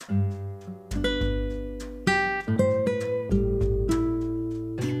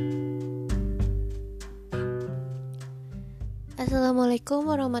Assalamualaikum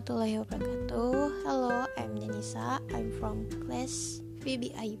warahmatullahi wabarakatuh. Hello, I'm Denisa. I'm from class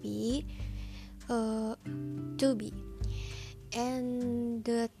VBIB 2B. And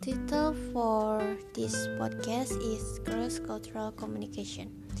the title for this podcast is Cross-Cultural Communication.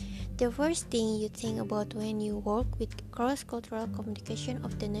 The first thing you think about when you work with cross-cultural communication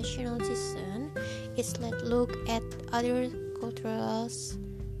of the national citizen is let's look at other cultures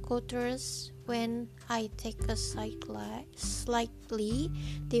when I take a slightly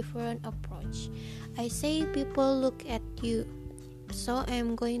different approach. I say people look at you, so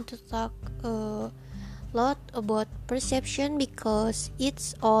I'm going to talk a lot about perception because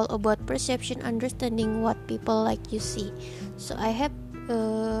it's all about perception, understanding what people like you see. So I have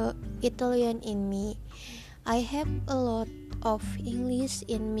Italian in me. I have a lot of English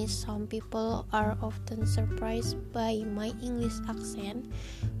in me. Some people are often surprised by my English accent.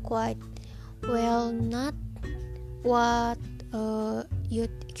 Quite well, not what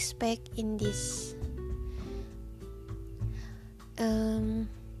you'd expect in this.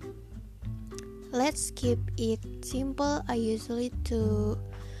 Let's keep it simple. I usually do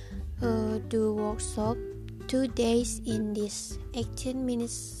workshop 2 days in this 18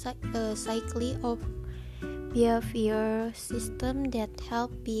 minutes cycle of behavior system that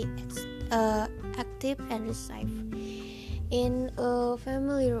help be active and receive in a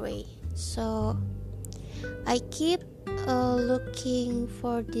familiar way. So I keep looking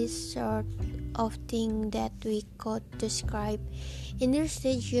for this sort of thing that we could describe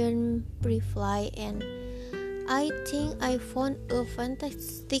interstitial reply, and I think I found a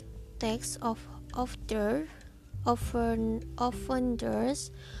fantastic text of offenders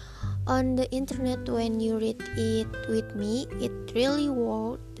on the internet. When you read it with me, it really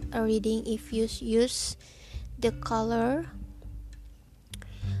worth a reading. If you use the color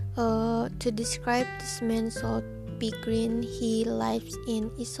to describe this man should be green. He lives in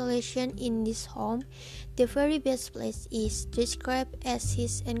isolation in this home. The very best place is described as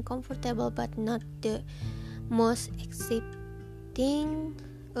his uncomfortable but not the most accepting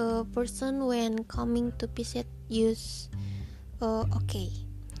person when coming to visit. Use okay.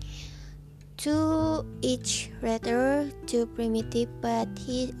 To each rather too primitive, but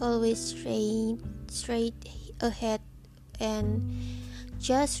he always straight ahead and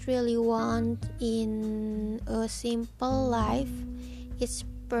just really want in a simple life. It's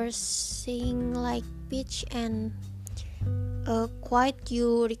pressing like pitch and quite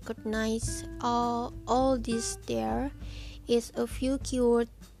you recognize all this. There is a few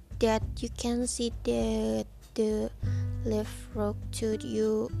keywords that you can see that the left rock to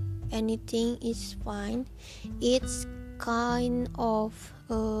you. Anything is fine. It's kind of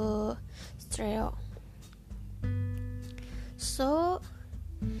stereo. So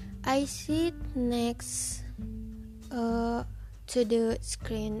I sit next to the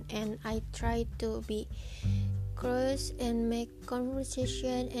screen and I try to be curious and make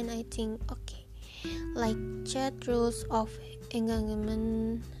conversation, and I think okay, like chat rules of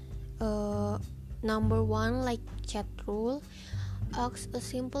engagement. Number 1, like chat rule. Ask a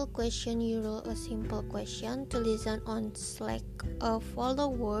simple question. You roll a simple question to listen on Slack. Follow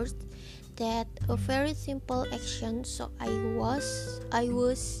words. That a very simple action. So I was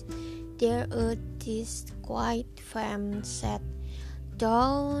there. This quiet femme sat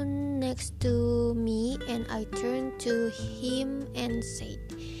down next to me, and I turned to him and said,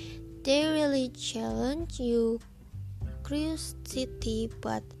 "They really challenge your curiosity,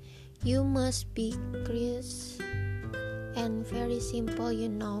 but you must be curious." And very simple, you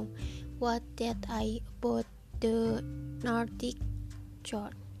know what that I about the Nordic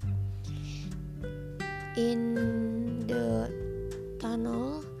chart. In the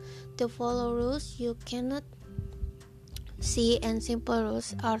tunnel, the follow rules you cannot see, and simple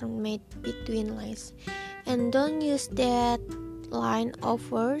rules are made between lines. And don't use that line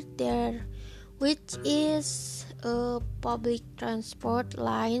over there, which is a public transport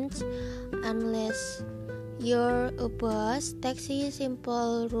lines, unless you're a bus, taxi.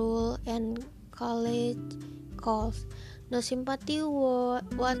 Simple rule and college calls. No sympathy.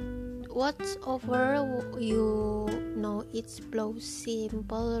 What's over, you know it's blow.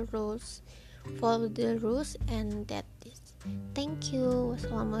 Simple rules. Follow the rules, and that is. Thank you.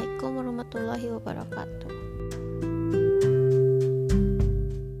 Wassalamualaikum warahmatullahi wabarakatuh.